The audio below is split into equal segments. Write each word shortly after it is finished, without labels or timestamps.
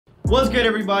What's good,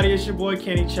 everybody? It's your boy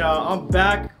Kenny Chow. I'm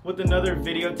back with another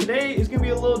video. Today is gonna be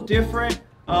a little different.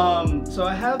 So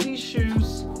I have these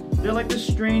shoes. They're like the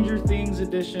Stranger Things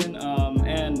edition,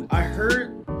 and I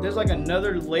heard there's like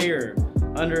another layer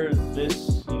under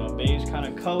this, beige kind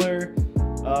of color,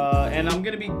 and I'm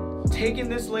gonna be taking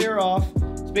this layer off.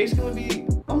 It's basically gonna be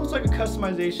almost like a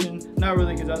customization. Not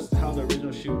really, because that's how the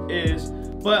original shoe is.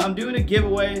 But I'm doing a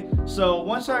giveaway. So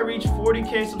once I reach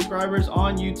 40K subscribers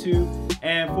on YouTube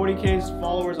and 40K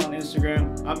followers on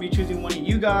Instagram, I'll be choosing one of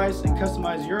you guys and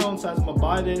customize your own size. I'm gonna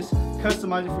buy this,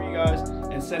 customize it for you guys,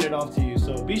 and send it off to you.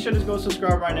 So be sure to go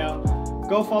subscribe right now.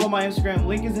 Go follow my Instagram,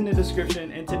 link is in the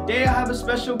description. And today I have a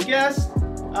special guest.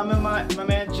 I'm in my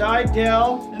man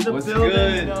Jidel in the What's building.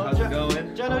 Good? How's it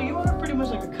going? Jidel, you are pretty much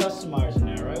like a customizer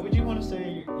now, right? Would you want to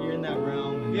say you're in that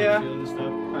realm and Yeah. field and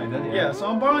stuff? Kinda, Yeah, so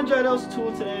I'm borrowing Jidel's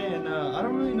tool today, and I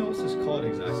don't really know what this is called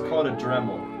exactly. It's called a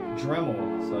Dremel.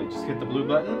 Dremel. So you just hit the blue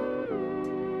button,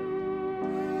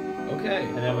 Okay.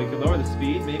 and then we can lower the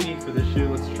speed. Maybe for this shoe,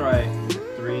 let's try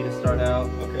 3 to start out.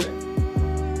 Okay.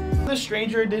 The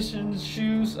Stranger Edition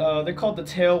shoes, they're called the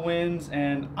Tailwinds,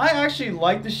 and I actually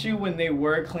like the shoe when they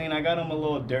were clean. I got them a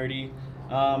little dirty,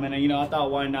 and I thought,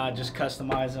 why not just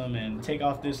customize them and take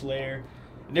off this layer.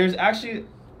 There's actually,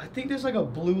 I think there's like a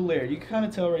blue layer. You can kind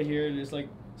of tell right here. There's like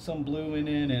some blue in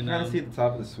it, and Kind of see at the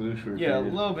top of the swoosh. yeah, a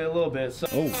little bit. So,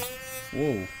 oh.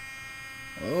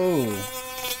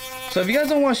 So if you guys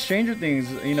don't watch Stranger Things,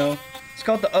 it's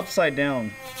called the Upside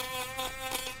Down,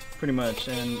 pretty much.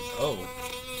 And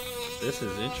this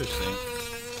is interesting.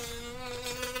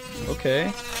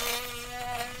 Okay.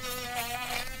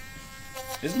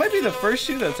 This might be the first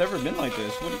shoe that's ever been like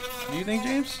this. What do you think,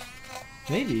 James?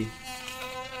 Maybe.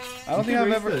 I don't think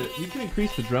I've ever. You can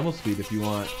increase the Dremel speed if you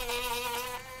want.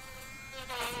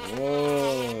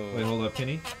 Whoa. Wait, hold up,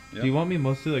 Kenny. Yep. Do you want me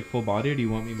mostly like full body, or do you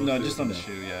want me mostly? No, just on the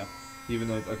shoe, yeah. Even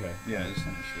like, okay. Yeah, just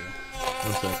on the shoe.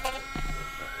 One sec.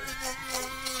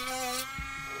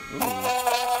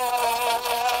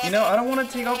 I don't want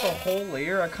to take off the whole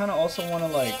layer. I kind of also want to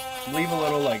like leave a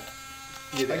little like.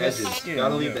 Yeah, the I guess, edges. yeah,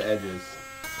 Gotta yeah. leave the edges.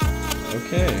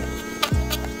 Okay.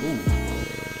 Ooh.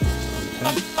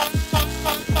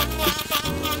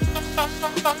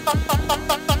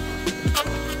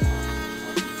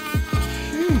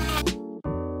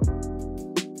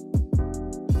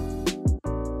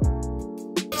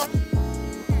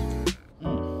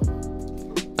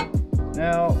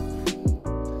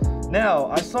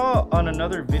 Now, I saw on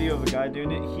another video of a guy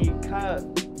doing it, he kind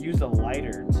of used a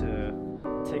lighter to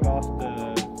take off the,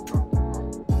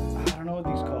 I don't know what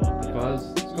these called.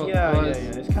 Fuzz? It's called Yeah. fuzz.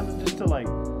 It's kind of just to like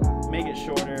make it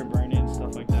shorter, burn it, and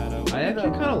stuff like that. I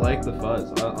actually kind of like the fuzz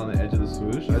on the edge of the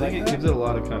swoosh. I think it gives it a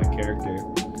lot of kind of character.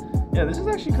 Yeah, this is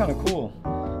actually kind of cool.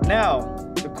 Now,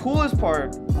 the coolest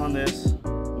part on this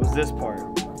was this part.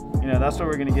 That's what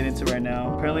we're gonna get into right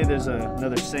now. Apparently there's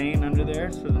another saying under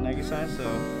there for the Nike sign, so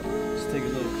let's take a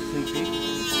little sneak peek.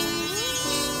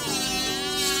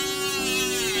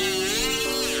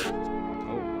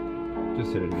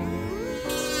 Just hit it again.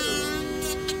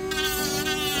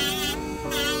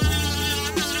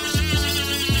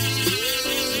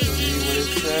 Let's see what it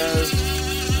says.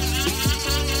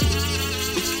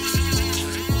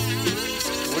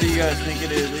 What do you guys think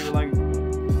it is? Leave a like.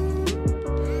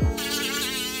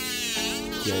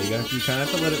 Yeah, you kind of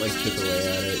have to let it like chip away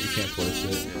at it. You can't force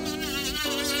it.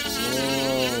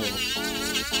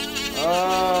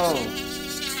 Oh.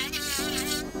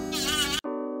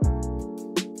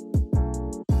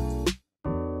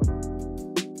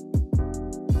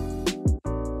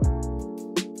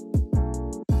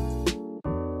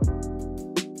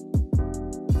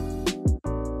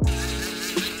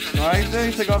 No, I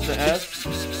accidentally took off the S.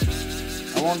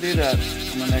 I won't do that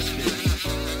on the next video.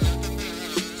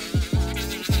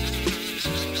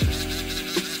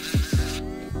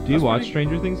 Do you watch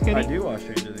Stranger Things, Kenny? I do watch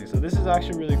Stranger Things, so this is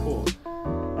actually really cool.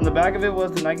 On the back of it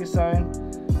was the Nike sign,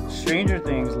 Stranger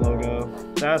Things logo.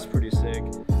 That's pretty sick.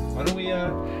 Why don't we,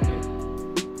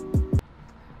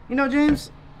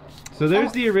 James? So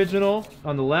there's the original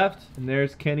on the left, and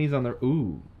there's Kenny's on the.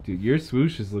 Ooh, dude, your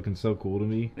swoosh is looking so cool to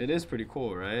me. It is pretty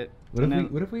cool, right? What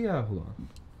if we hold on?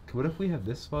 What if we have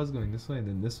this fuzz going this way and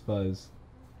then this fuzz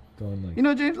going like?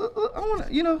 James, I want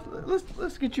to,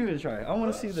 let's get you to try. I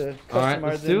want to see the. All right,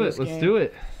 let's do it. Let's do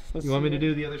it. Let's You want me to see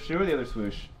do the other shoe or the other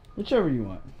swoosh? Whichever you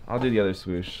want. I'll do the other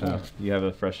swoosh. So you have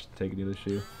a fresh take of the other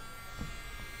shoe.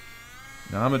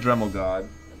 Now I'm a Dremel god.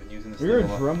 I've been using this. You're a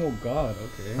thing lot. Dremel god,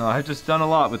 okay. No, I've just done a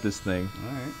lot with this thing.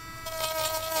 All right.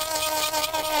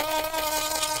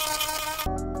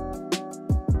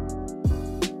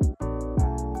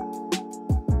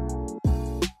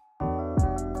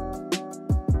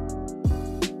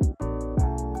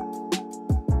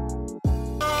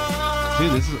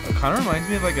 Dude, this is kind of reminds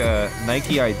me of like a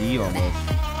Nike ID almost.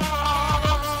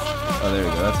 Oh, there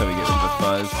we go. That's how we get rid of the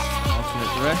fuzz.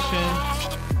 Alternate direction.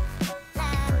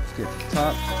 Alright, let's get to the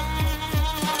top.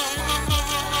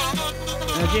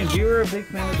 Now, James, you were a big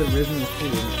fan of the original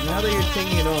shoe. Now that you're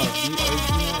taking it off,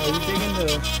 are you digging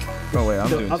the Oh wait, I'm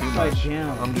doing too upside much.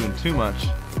 down? I'm doing too much.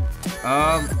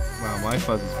 Wow, my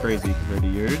fuzz is crazy compared to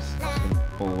yours. Just gonna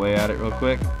pull away at it real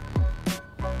quick.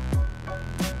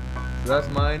 So that's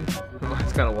mine.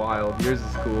 Mine's kind of wild. Yours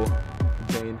is cool.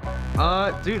 Contained.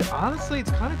 Dude, honestly,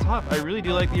 it's kind of tough. I really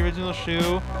do like the original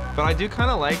shoe, but I do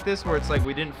kind of like this where it's like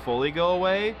we didn't fully go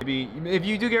away. Maybe if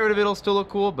you do get rid of it, it'll still look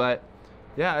cool, but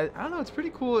yeah, I don't know. It's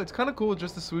pretty cool. It's kind of cool with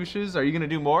just the swooshes. Are you gonna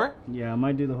do more? Yeah, I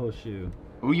might do the whole shoe.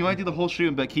 Oh, you might do the whole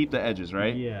shoe, but keep the edges,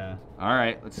 right? Yeah. All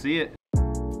right, let's see it.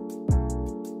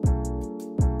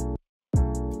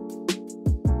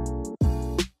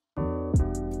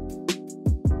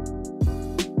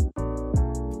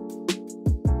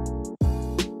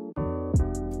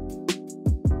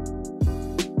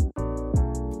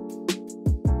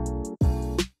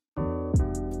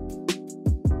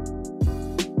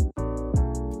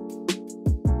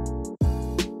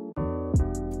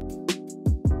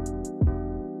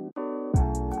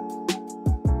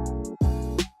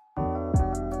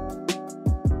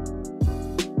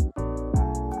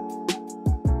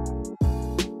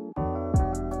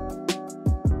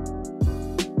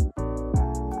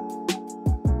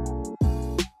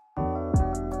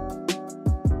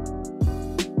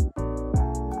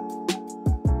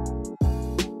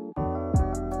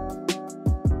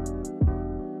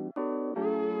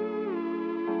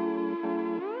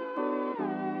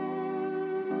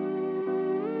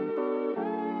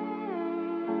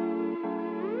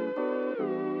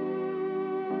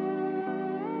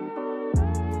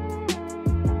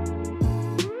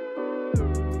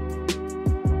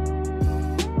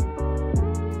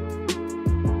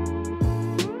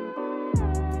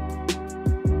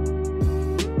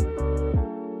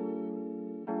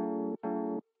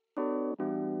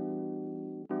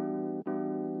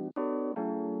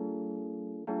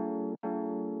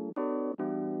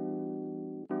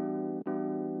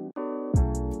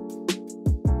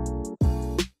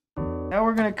 Now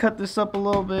we're gonna cut this up a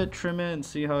little bit, trim it, and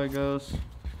see how it goes.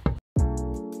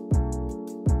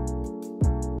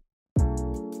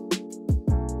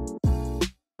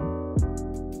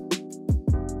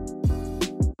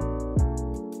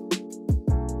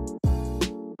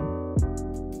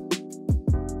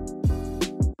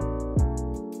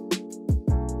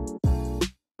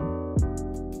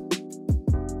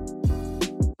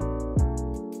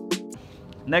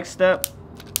 Next step,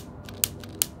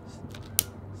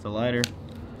 it's the lighter.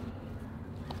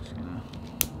 Just gonna...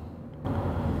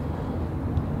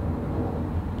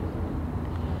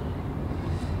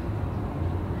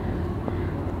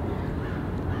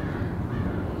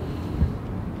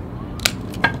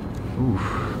 Oof.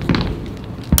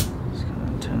 It's kind of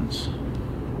intense.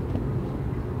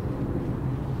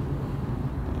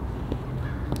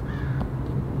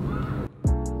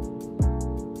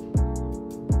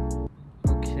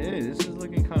 Okay, this is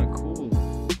looking kind of cool.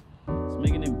 It's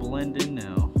making it blend in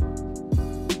now.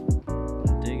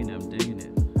 I'm digging it, I'm digging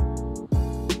it.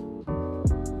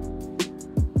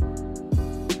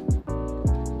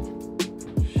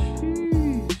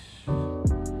 Sheesh.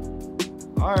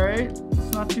 Alright,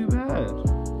 it's not too bad.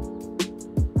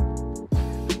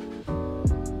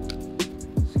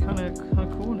 It's kind of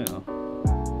cool now.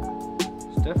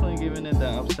 It's definitely giving it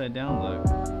that upside down look.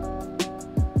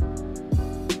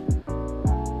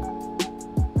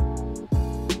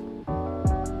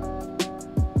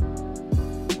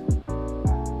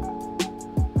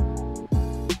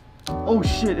 Oh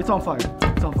shit, it's on fire.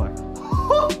 It's on fire.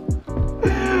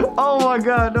 Oh my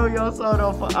god, no, y'all saw it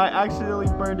on fire. I accidentally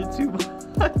burned it too much.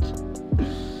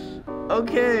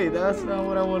 Okay, that's not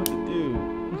what I wanted to do.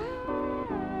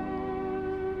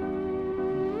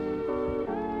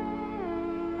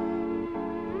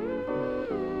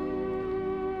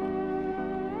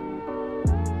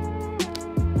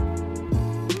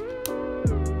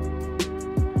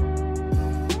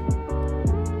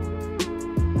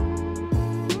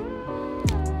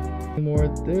 More,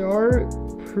 they are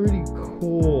pretty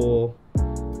cool,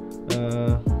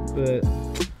 but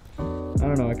I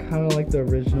don't know, I kind of like the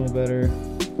original better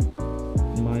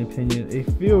in my opinion. They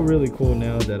feel really cool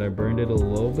now that I burned it a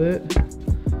little bit,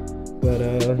 but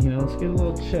you know, let's get a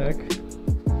little check.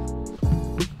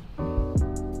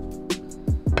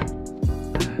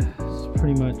 It's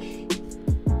pretty much,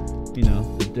 you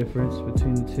know, the difference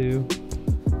between the two.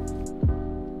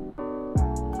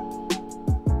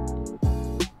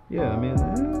 Yeah, I mean,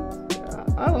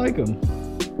 I like them.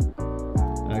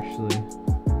 actually.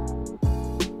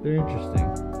 They're interesting.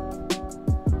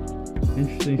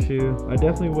 Interesting shoe. I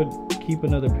definitely would keep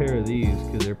another pair of these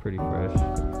because they're pretty fresh.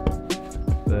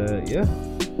 But yeah,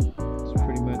 that's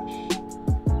pretty much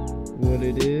what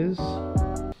it is.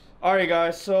 Alright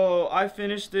guys, so I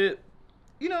finished it.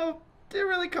 You know, didn't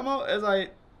really come out as I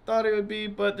thought it would be,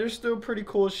 but they're still pretty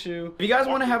cool shoe. If you guys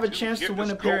want to have a chance to win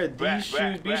a pair of these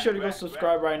shoes, be sure to go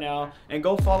subscribe right now and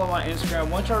go follow my Instagram.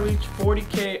 Once I reach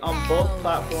 40K on both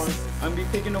platforms, I'm gonna be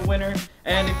picking a winner.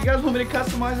 And if you guys want me to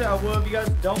customize it, I will. If you guys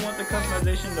don't want the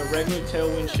customization, the regular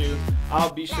Tailwind shoe,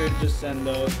 I'll be sure to just send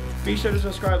those. Be sure to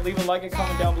subscribe, leave a like and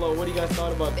comment down below what you guys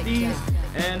thought about these.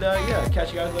 And yeah,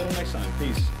 catch you guys later next time.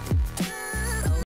 Peace.